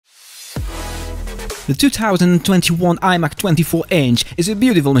The 2021 iMac 24-inch is a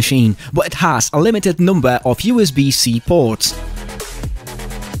beautiful machine, but it has a limited number of USB-C ports.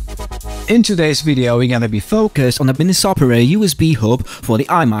 In today's video, we're gonna be focused on the MINISOPURU USB hub for the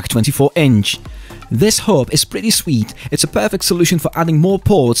iMac 24-inch. This hub is pretty sweet. It's a perfect solution for adding more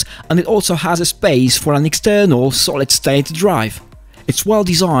ports, and it also has a space for an external solid-state drive. It's well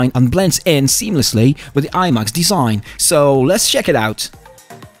designed and blends in seamlessly with the iMac's design, so let's check it out.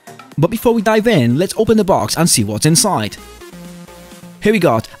 But before we dive in, let's open the box and see what's inside. Here we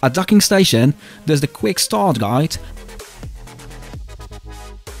got a docking station, there's the quick start guide,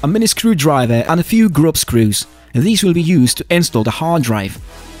 a mini screwdriver and a few grub screws. These will be used to install the hard drive.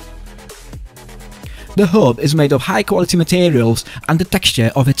 The hub is made of high quality materials and the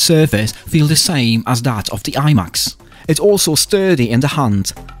texture of its surface feels the same as that of the iMacs. It's also sturdy in the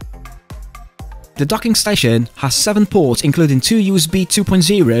hand. The docking station has 7 ports including 2 USB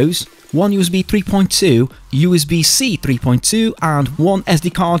 2.0s, 1 USB 3.2, USB-C 3.2 and 1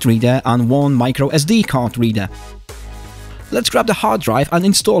 SD card reader and 1 micro SD card reader. Let's grab the hard drive and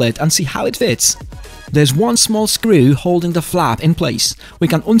install it and see how it fits. There's one small screw holding the flap in place. We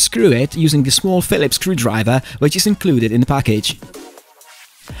can unscrew it using the small Phillips screwdriver which is included in the package.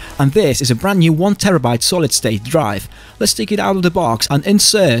 And this is a brand new 1TB solid-state drive. Let's take it out of the box and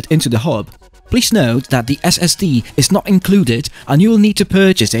insert into the hub. Please note that the SSD is not included and you will need to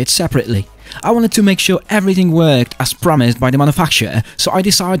purchase it separately. I wanted to make sure everything worked as promised by the manufacturer, so I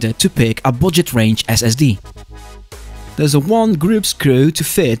decided to pick a budget range SSD. There's a 1 group screw to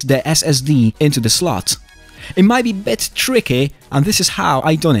fit the SSD into the slot. It might be a bit tricky and this is how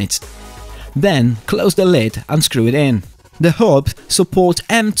I done it. Then close the lid and screw it in. The hub supports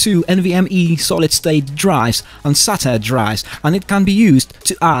M2 NVMe solid-state drives and SATA drives, and it can be used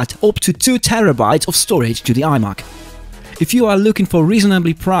to add up to 2 TB of storage to the iMac. If you are looking for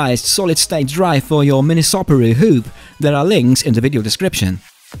reasonably priced solid-state drive for your MINISOPURU hub, there are links in the video description.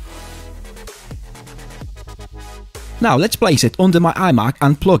 Now let's place it under my iMac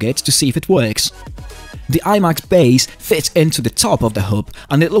and plug it to see if it works. The iMac's base fits into the top of the hub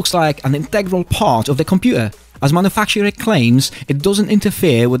and it looks like an integral part of the computer. As manufacturer claims, it doesn't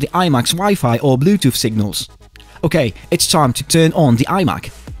interfere with the iMac's Wi-Fi or Bluetooth signals. Okay, it's time to turn on the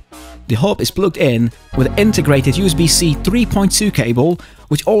iMac. The hub is plugged in with an integrated USB-C 3.2 cable,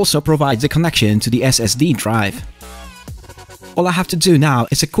 which also provides the connection to the SSD drive. All I have to do now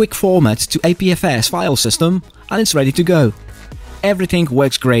is a quick format to APFS file system and it's ready to go. Everything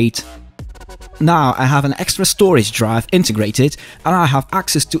works great. Now I have an extra storage drive integrated and I have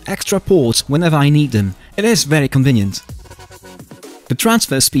access to extra ports whenever I need them. It is very convenient. The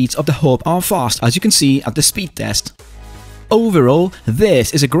transfer speeds of the hub are fast, as you can see at the speed test. Overall,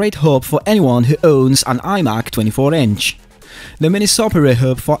 this is a great hub for anyone who owns an iMac 24-inch. The MINISOPURU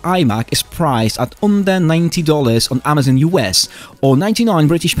hub for iMac is priced at under $90 on Amazon US or £99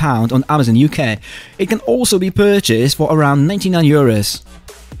 British on Amazon UK. It can also be purchased for around €99.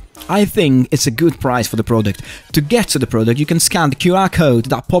 I think it's a good price for the product. To get to the product, you can scan the QR code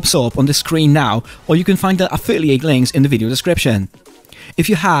that pops up on the screen now, or you can find the affiliate links in the video description. If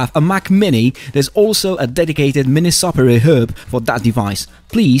you have a Mac Mini, there's also a dedicated MINISOPURU hub for that device.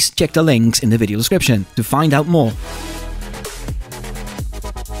 Please check the links in the video description to find out more.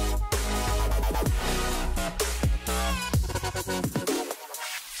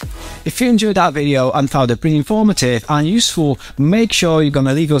 If you enjoyed that video and found it pretty informative and useful, make sure you're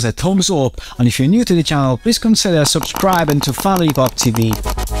gonna leave us a thumbs up, and if you're new to the channel, please consider subscribing to Family Bob TV.